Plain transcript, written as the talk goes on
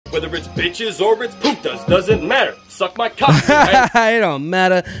Whether it's bitches or it's putas, doesn't matter. Suck my cock. It don't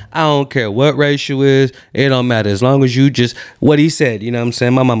matter. I don't care what race you is. It don't matter as long as you just what he said. You know what I'm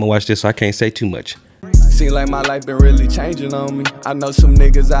saying? My mama watched this, so I can't say too much. Seem like my life been really changing on me. I know some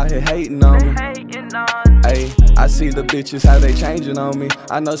niggas out here hating on me. Ay, I see the bitches how they changing on me.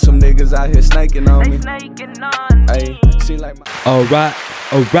 I know some niggas out here snaking on me. Ay, seem like my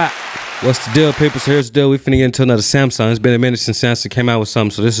Alright. What's the deal, people? So here's the deal. We finna get into another Samson. It's been a minute since Samson came out with something,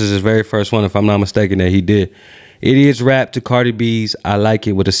 so this is his very first one, if I'm not mistaken, that he did. Idiots rap to Cardi B's I Like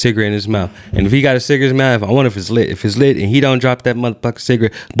It with a cigarette in his mouth. And if he got a cigarette in his mouth, I wonder if it's lit. If it's lit and he don't drop that motherfucking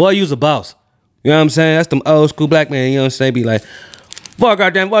cigarette, boy, you's a boss. You know what I'm saying? That's them old school black man, you know what I'm saying? Be like, boy,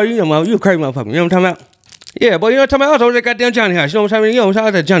 goddamn, boy, you know, you a crazy motherfucker. You know what I'm talking about? Yeah, boy, you know what I'm talking about? I was over that goddamn Johnny house. You know what I'm talking about? You know what I'm talking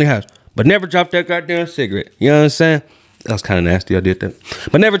about? That Johnny house. But never drop that goddamn cigarette. You know what I'm saying? That was kind of nasty. I did that.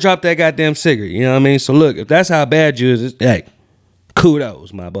 But never drop that goddamn cigarette. You know what I mean? So look, if that's how bad you is, hey,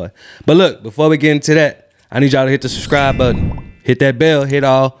 kudos, my boy. But look, before we get into that, I need y'all to hit the subscribe button. Hit that bell. Hit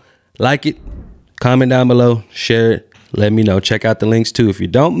all. Like it. Comment down below. Share it. Let me know. Check out the links too if you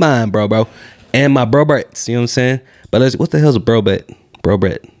don't mind, bro. And my bro brats. You know what I'm saying? But let's, what the hell's a bro brat? Bro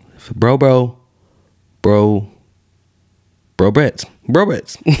brats. Bro brats.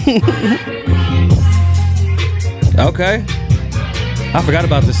 Okay. I forgot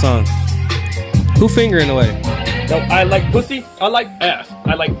about this song. Who fingering away? No, I like pussy, I like ass,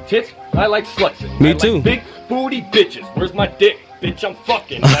 I like tits, I like sluts. Me I too. Like big booty bitches. Where's my dick? Bitch, I'm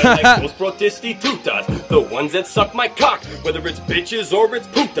fucking. I like those prostitutas, the ones that suck my cock. Whether it's bitches or it's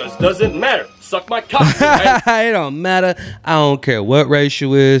putas, doesn't matter. Suck my cock. It don't matter. I don't care what race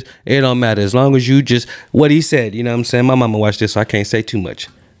you is. It don't matter as long as you just what he said. You know what I'm saying? My mama watched this, so I can't say too much.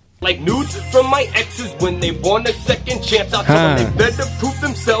 Like nudes from my exes when they want a second chance. I'll tell them they better prove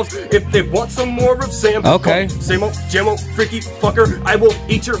themselves if they want some more of Sam. Okay. Same old, jam-o, freaky fucker. I will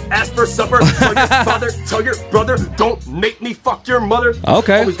eat your ass for supper. Tell your father, tell your brother, don't make me fuck your mother.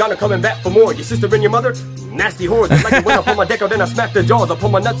 Okay. Always gonna coming back for more. Your sister and your mother, nasty whores. They like it when I pull my dick out, then I smack their jaws. I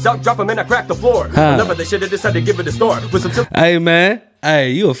pull my nuts out, drop them, and I crack the floor. Whenever they should have decided to give it a start. With some hey, man. Hey,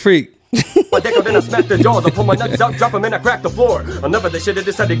 you a freak. my dick out, then I smack their jaws. I pull my nuts out, drop them, and I crack the floor. Another they should have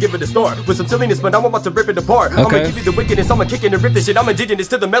decided to give it a start. With some silliness, but I'm about to rip it apart. Okay. I'ma give you the wickedness, I'ma kick it and rip this shit. I'm indigenous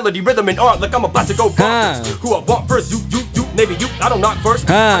to the melody, rhythm, and art. Like I'm about to go bonkers. Who I want first? You, maybe you. I don't knock first.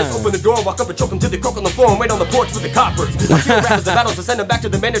 I just open the door, walk up and choke them till they croak on the floor and wait on the porch with the coppers. I kill rappers and battles and send them back to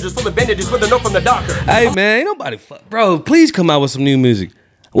the managers full of bandages with a note from the doctor. Hey, man, ain't nobody fuck. Bro, please come out with some new music.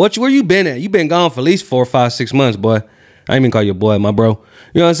 Where you been at? You been gone for at least 4, 5, 6 months, boy. I ain't even call you boy, my bro.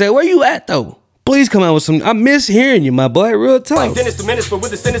 You know what I'm saying? Where you at, though? Please come out with some. I miss hearing you, my boy. Real talk. Like Dennis the Menace, but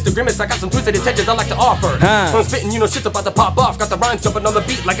with a sinister grimace, I got some twisted intentions I like to offer. I'm spitting, you know, shit's about to pop off. Got the rhymes jumping on the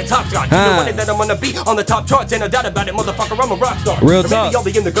beat like a top shot. You know what, that I'm on the beat on the top charts. Ain't no doubt about it, motherfucker. I'm a rock star. Real or talk. Maybe I'll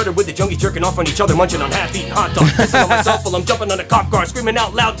be in the gutter with the junkies jerking off on each other, munching on half-eaten hot dogs. Pissing on myself while I'm jumping on a cop car, screaming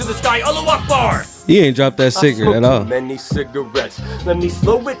out loud to the sky, Allahu Akbar. You ain't dropped that cigarette at all. Many cigarettes. Let me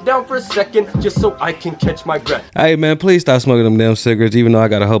slow it down for a second, just so I can catch my breath. Hey, man, please stop smoking them damn cigarettes, even though I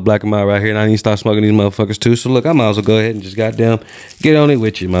got a whole black and mild right here, and I need to start smoking these motherfuckers too. So look, I might as well go ahead and just goddamn get on it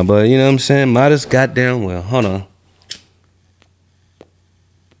with you, my boy. You know what I'm saying? Might as goddamn well. Hold on.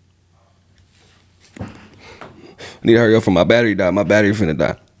 I need to hurry up for my battery die. My battery finna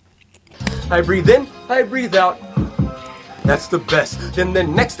die. I breathe in, I breathe out. That's the best. Then the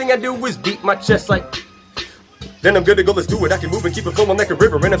next thing I do is beat my chest like. Then I'm good to go, let's do it. I can move and keep it flowing like a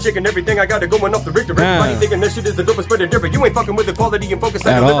river. And I'm shaking everything I got it going off the Richter. Everybody thinking this shit is the dopest, but they're different. You ain't fucking with the quality and focus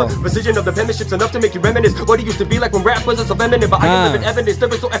I deliver. Precision of the penmanship's enough to make you reminisce what it used to be like when rap wasn't so feminine. But I can live in evidence.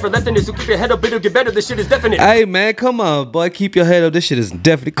 There is so effortless. So keep your head up, it'll get better. This shit is definite. Hey, man, come on, boy. Keep your head up. This shit is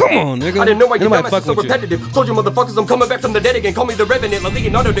definite. Come on, nigga. I didn't know why you got so repetitive. Told you motherfuckers I'm coming back from the dead again. Call me the Revenant. Like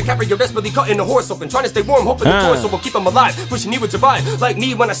Leonardo DiCaprio desperately cutting a horse open. Trying to stay warm, hoping the torso will keep him alive. Wishing he would survive. Like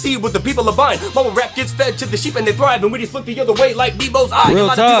me when I see what the people are buying. Mama rap gets fed to the sheep and they thrive. And we just flip the other way like Debo's eye. Real a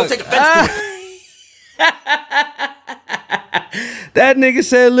lot talk. of people take offense to it. That nigga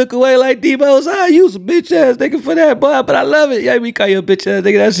said look away like Debo's eye. You was a bitch ass nigga for that, boy. But I love it. Yeah, we call you a bitch ass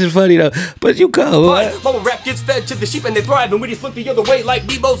nigga. That's just funny though. But you cold, boy. Mama rap gets fed to the sheep and they thrive. And we just flip the other way like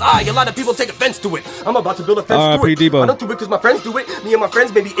Debo's eye. A lot of people take offense to it. I'm about to build a fence to it. Debo. I don't do it because my friends do it. Me and my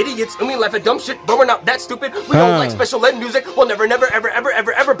friends may be idiots and we laugh at dumb shit, but we're not that stupid. We don't like special ed music. We'll never,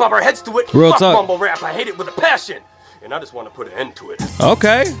 ever bob our heads to it. Real Fuck talk. mumble rap. I hate it with a passion. And I just want to put an end to it.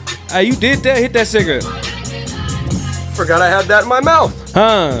 Okay. Hey, you did that. Hit that cigarette. Forgot I had that in my mouth.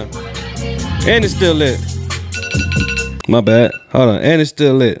 And it's still lit. My bad. Hold on. And it's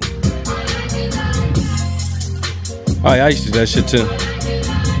still lit. Oh, yeah, I used to do that shit too.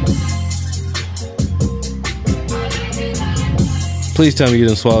 Please tell me you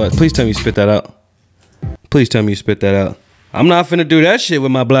didn't swallow it. Please tell me you spit that out. Please tell me you spit that out. I'm not finna do that shit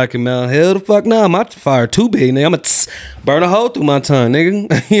with my black and male. Hell the fuck nah. My fire too big, nigga. I'ma burn a hole through my tongue,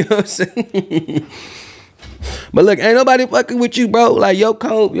 nigga. You know what I'm saying? But look, ain't nobody fucking with you, bro. Like, your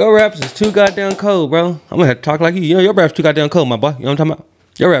raps is too goddamn cold, bro. I'm gonna have to talk like you. You know, your raps too goddamn cold, my boy. You know what I'm talking about?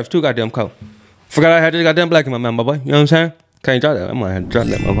 Your raps too goddamn cold. Forgot I had this goddamn black in my mouth, my boy. You know what I'm saying? Can't drop that. I'm gonna have to drop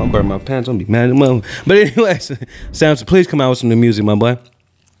that, motherfucker. I'm burning my pants. I'm gonna be mad at the mother. But anyways, Samson, please come out with some new music, my boy.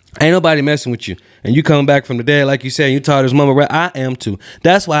 Ain't nobody messing with you. And you coming back from the dead, like you said, you taught his mama rap. I am too.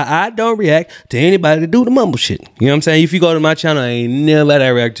 That's why I don't react to anybody that do the mumble shit. You know what I'm saying? If you go to my channel, I ain't never that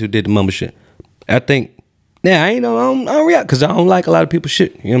react to did the mumble shit. I think, yeah, I don't react because I don't like a lot of people's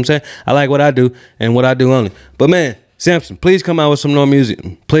shit. You know what I'm saying? I like what I do and what I do only. But man, Samson, please come out with some more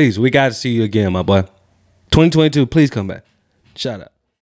music. Please, we got to see you again, my boy. 2022, please come back. Shout out.